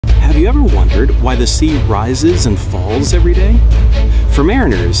you ever wondered why the sea rises and falls every day? For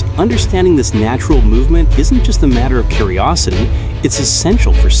mariners, understanding this natural movement isn't just a matter of curiosity, it's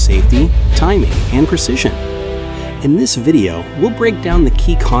essential for safety, timing, and precision. In this video, we'll break down the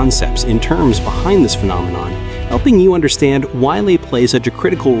key concepts and terms behind this phenomenon, helping you understand why they play such a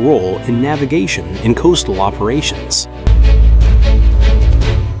critical role in navigation and coastal operations.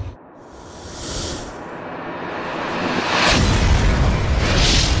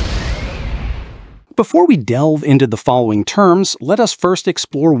 Before we delve into the following terms, let us first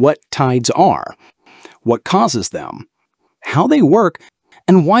explore what tides are, what causes them, how they work,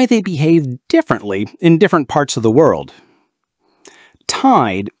 and why they behave differently in different parts of the world.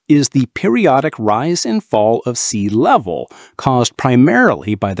 Tide is the periodic rise and fall of sea level caused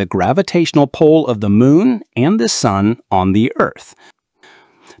primarily by the gravitational pull of the Moon and the Sun on the Earth.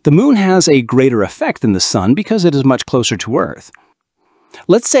 The Moon has a greater effect than the Sun because it is much closer to Earth.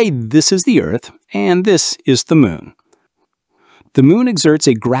 Let's say this is the Earth and this is the Moon. The Moon exerts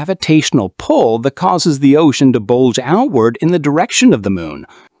a gravitational pull that causes the ocean to bulge outward in the direction of the Moon,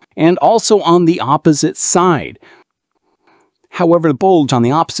 and also on the opposite side. However, the bulge on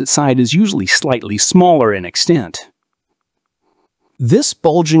the opposite side is usually slightly smaller in extent. This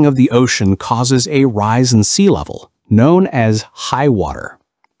bulging of the ocean causes a rise in sea level, known as high water.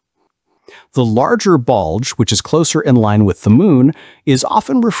 The larger bulge, which is closer in line with the Moon, is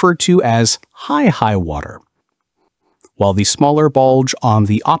often referred to as high water, while the smaller bulge on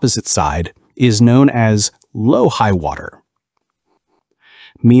the opposite side is known as low high water.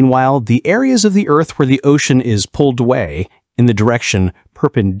 Meanwhile, the areas of the Earth where the ocean is pulled away in the direction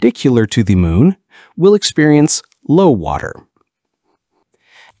perpendicular to the Moon will experience low water.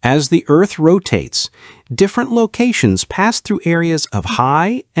 As the Earth rotates, different locations pass through areas of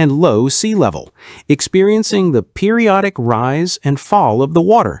high and low sea level, experiencing the periodic rise and fall of the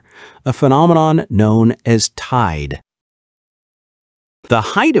water, a phenomenon known as tide. The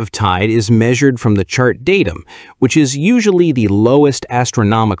height of tide is measured from the chart datum, which is usually the lowest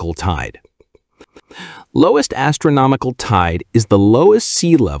astronomical tide. Lowest astronomical tide is the lowest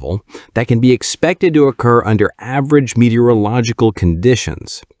sea level that can be expected to occur under average meteorological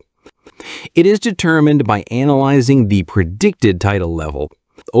conditions. It is determined by analyzing the predicted tidal level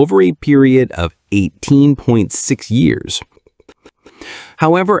over a period of 18.6 years.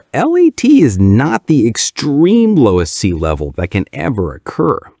 However, LAT is not the extreme lowest sea level that can ever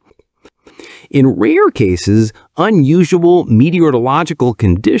occur. In rare cases, unusual meteorological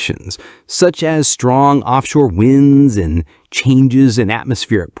conditions, such as strong offshore winds and changes in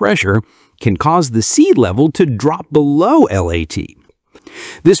atmospheric pressure, can cause the sea level to drop below LAT.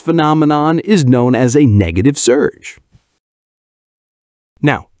 This phenomenon is known as a negative surge.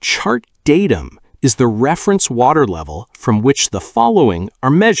 Now, chart datum is the reference water level from which the following are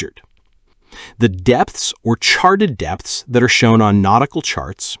measured: the depths or charted depths that are shown on nautical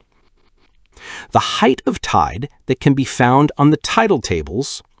charts, the height of tide that can be found on the tidal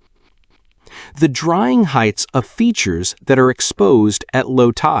tables, the drying heights of features that are exposed at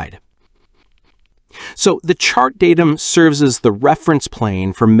low tide. So the chart datum serves as the reference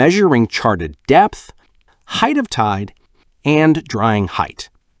plane for measuring charted depth, height of tide, and drying height.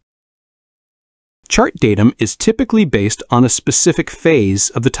 Chart datum is typically based on a specific phase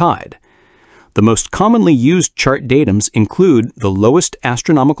of the tide. The most commonly used chart datums include the lowest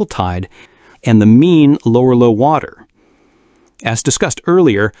astronomical tide and the mean lower-low water. As discussed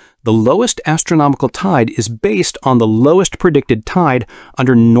earlier, the lowest astronomical tide is based on the lowest predicted tide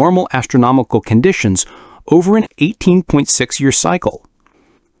under normal astronomical conditions over an 18.6-year cycle.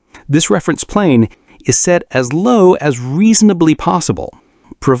 This reference plane is set as low as reasonably possible,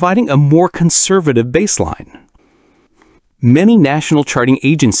 providing a more conservative baseline. Many national charting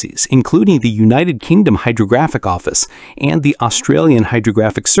agencies, including the United Kingdom Hydrographic Office and the Australian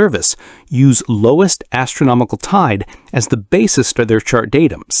Hydrographic Service, use lowest astronomical tide as the basis for their chart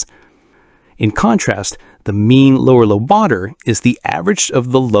datums. In contrast, the mean lower-low water is the average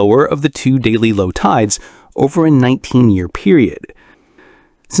of the lower of the two daily low tides over a 19-year period.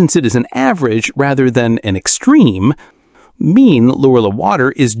 Since it is an average rather than an extreme, mean lower-low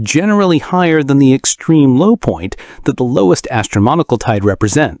water is generally higher than the extreme low point that the lowest astronomical tide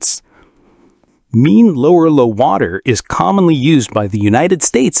represents. Mean lower-low water is commonly used by the United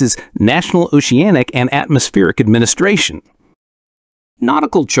States' National Oceanic and Atmospheric Administration.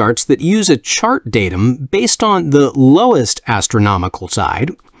 Nautical charts that use a chart datum based on the lowest astronomical tide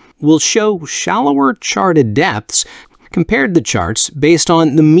will show shallower charted depths compared to charts based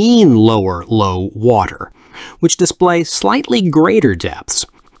on the mean lower-low water, which display slightly greater depths.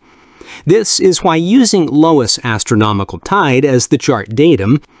 This is why using lowest astronomical tide as the chart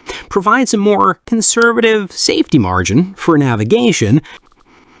datum provides a more conservative safety margin for navigation,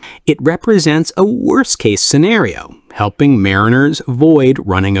 it represents a worst-case scenario, helping mariners avoid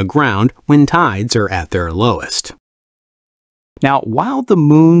running aground when tides are at their lowest. Now, while the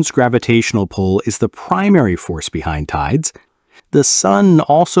moon's gravitational pull is the primary force behind tides, the sun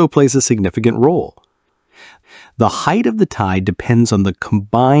also plays a significant role. The height of the tide depends on the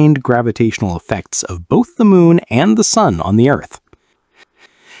combined gravitational effects of both the moon and the sun on the Earth.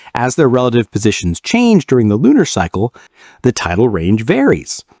 As their relative positions change during the lunar cycle, the tidal range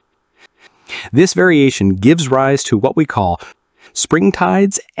varies. This variation gives rise to what we call spring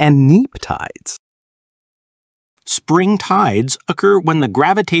tides and neap tides. Spring tides occur when the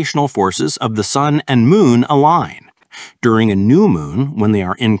gravitational forces of the sun and moon align, during a new moon when they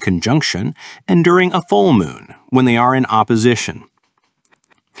are in conjunction, and during a full moon when they are in opposition.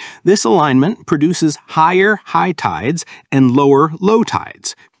 This alignment produces higher high tides and lower low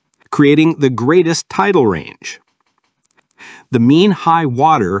tides, creating the greatest tidal range. The mean high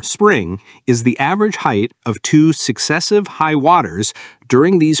water spring is the average height of two successive high waters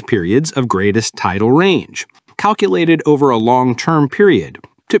during these periods of greatest tidal range, calculated over a long-term period,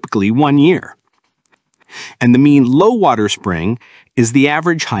 typically 1 year. And the mean low water spring is the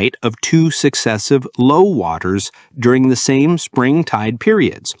average height of two successive low waters during the same spring tide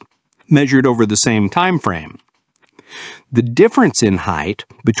periods, measured over the same time frame. The difference in height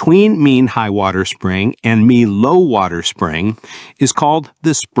between mean high water spring and mean low water spring is called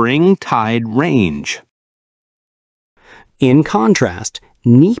the spring tide range. In contrast,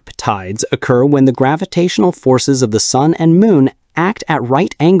 neap tides occur when the gravitational forces of the sun and moon act at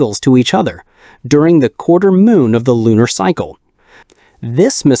right angles to each other during the quarter moon of the lunar cycle.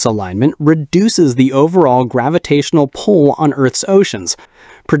 This misalignment reduces the overall gravitational pull on Earth's oceans,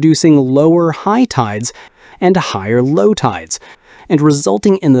 producing lower high tides and higher low tides, and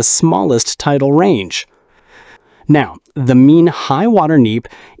resulting in the smallest tidal range. Now, the mean high water neap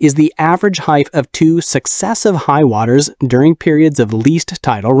is the average height of two successive high waters during periods of least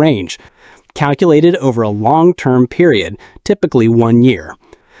tidal range, calculated over a long-term period, typically 1 year.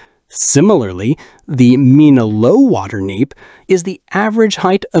 Similarly, the mean low water neap is the average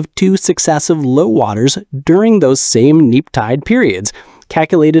height of two successive low waters during those same neap tide periods,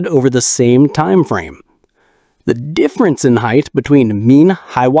 calculated over the same time frame. The difference in height between mean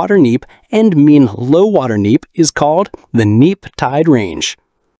high water neap and mean low water neap is called the neap tide range.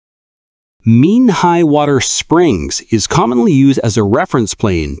 Mean high water springs is commonly used as a reference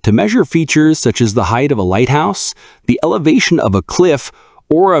plane to measure features such as the height of a lighthouse, the elevation of a cliff,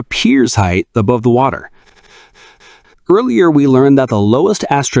 or a pier's height above the water. Earlier, we learned that the lowest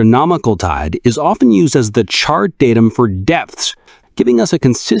astronomical tide is often used as the chart datum for depths, giving us a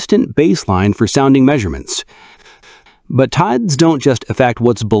consistent baseline for sounding measurements. But tides don't just affect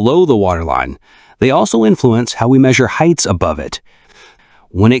what's below the waterline, they also influence how we measure heights above it.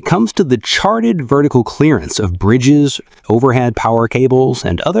 When it comes to the charted vertical clearance of bridges, overhead power cables,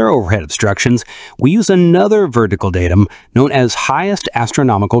 and other overhead obstructions, we use another vertical datum known as highest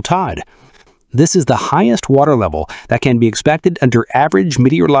astronomical tide. This is the highest water level that can be expected under average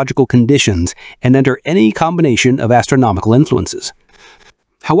meteorological conditions and under any combination of astronomical influences.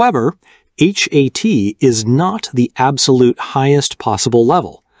 However, HAT is not the absolute highest possible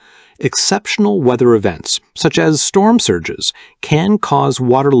level. Exceptional weather events, such as storm surges, can cause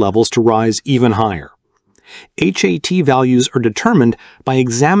water levels to rise even higher. HAT values are determined by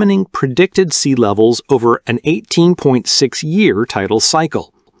examining predicted sea levels over an 18.6-year tidal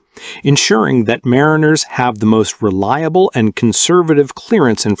cycle, ensuring that mariners have the most reliable and conservative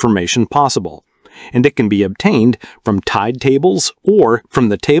clearance information possible, and it can be obtained from tide tables or from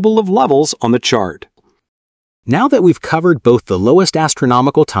the table of levels on the chart. Now that we've covered both the lowest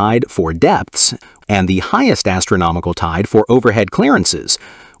astronomical tide for depths and the highest astronomical tide for overhead clearances,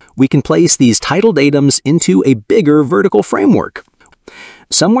 we can place these tidal datums into a bigger vertical framework.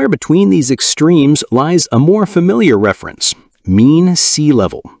 Somewhere between these extremes lies a more familiar reference, mean sea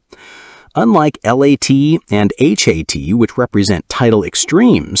level. Unlike LAT and HAT, which represent tidal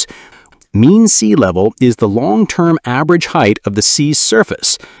extremes, mean sea level is the long-term average height of the sea's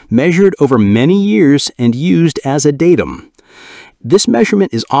surface, measured over many years and used as a datum. This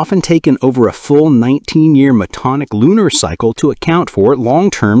measurement is often taken over a full 19-year Metonic lunar cycle to account for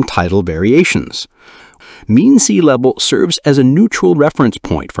long-term tidal variations. Mean sea level serves as a neutral reference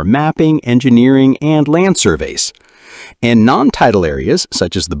point for mapping, engineering, and land surveys. In non-tidal areas,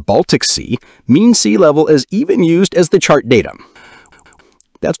 such as the Baltic Sea, mean sea level is even used as the chart datum.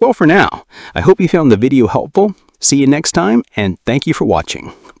 That's all for now. I hope you found the video helpful. See you next time, and thank you for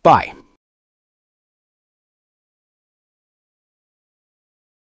watching. Bye.